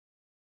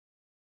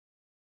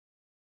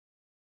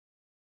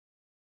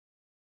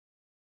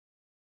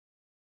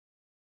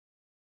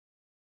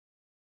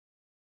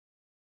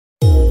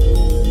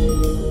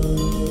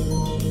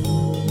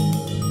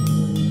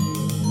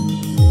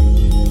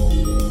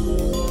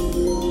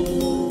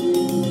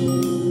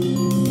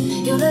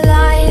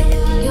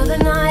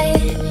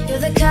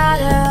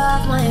color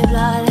of my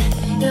blood.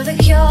 You're the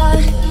cure,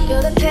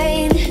 you're the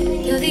pain,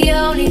 you're the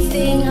only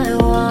thing I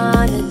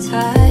wanna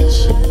touch.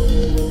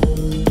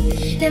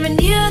 Never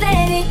knew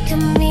that it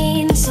could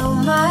mean so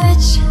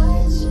much,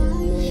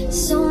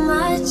 so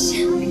much.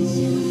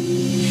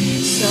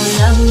 So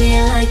love me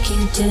like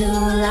you do,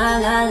 la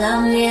la,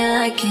 love me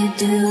like you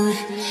do.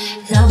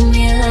 Love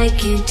me like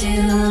you do,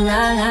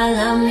 la la,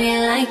 love me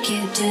like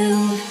you do.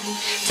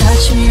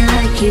 Touch me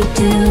like you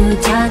do,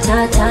 ta ta,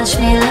 touch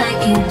me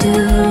like you do.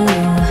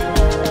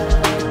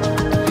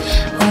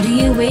 What are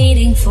you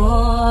waiting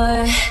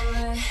for?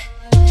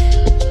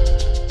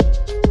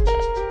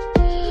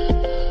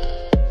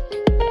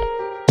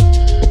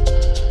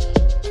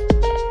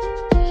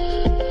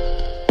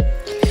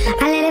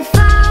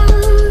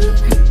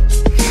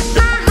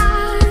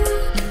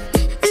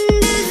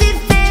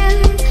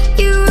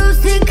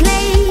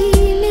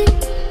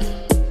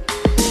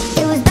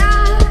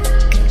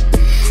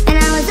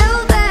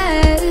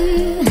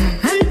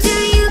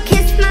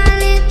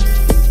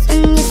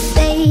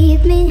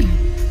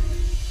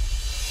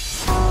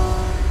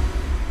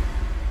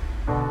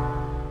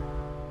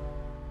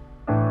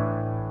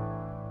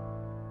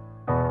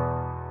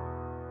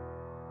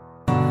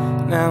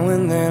 Now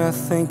and then I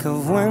think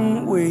of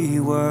when we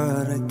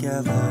were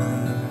together,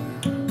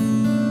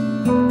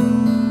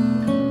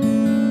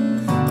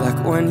 like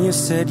when you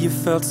said you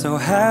felt so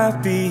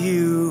happy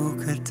you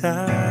could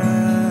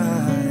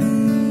die.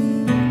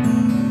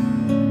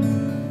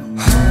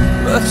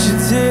 But you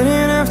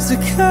didn't have to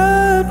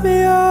cut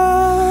me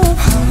off,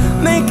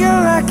 make it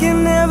like it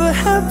never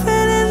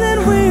happened, and then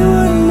we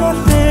were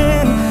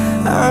nothing.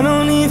 I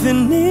don't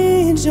even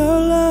need your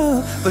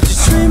love, but you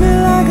treat me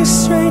like a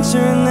stranger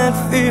and that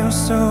feels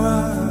so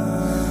rough.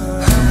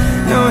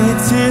 No, you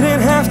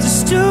didn't have to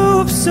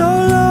stoop so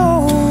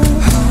low,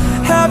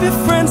 have your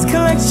friends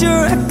collect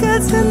your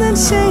records and then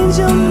change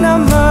your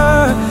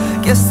number.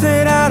 Guess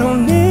that I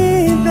don't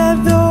need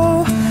that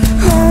though.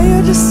 Now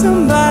you're just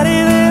somebody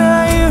that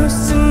I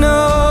used to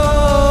know.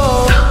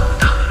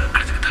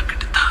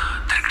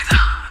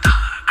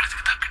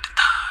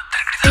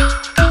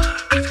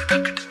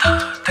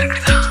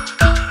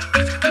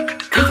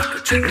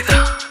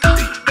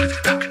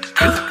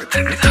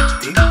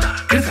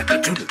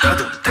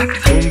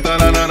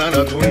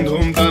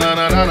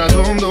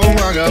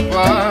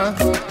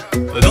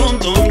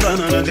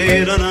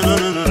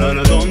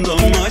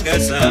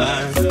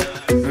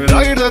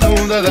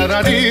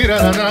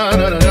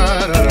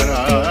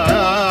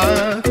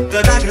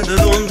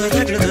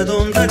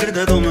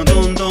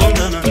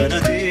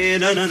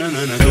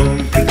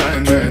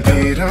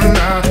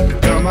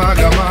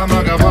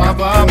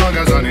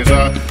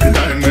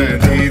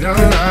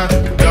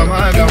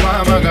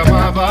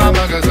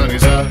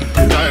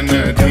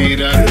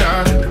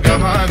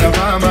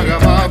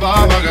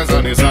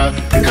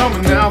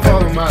 Come now,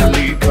 follow my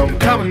lead.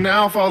 Come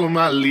now, follow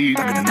my lead.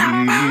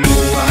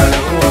 Why?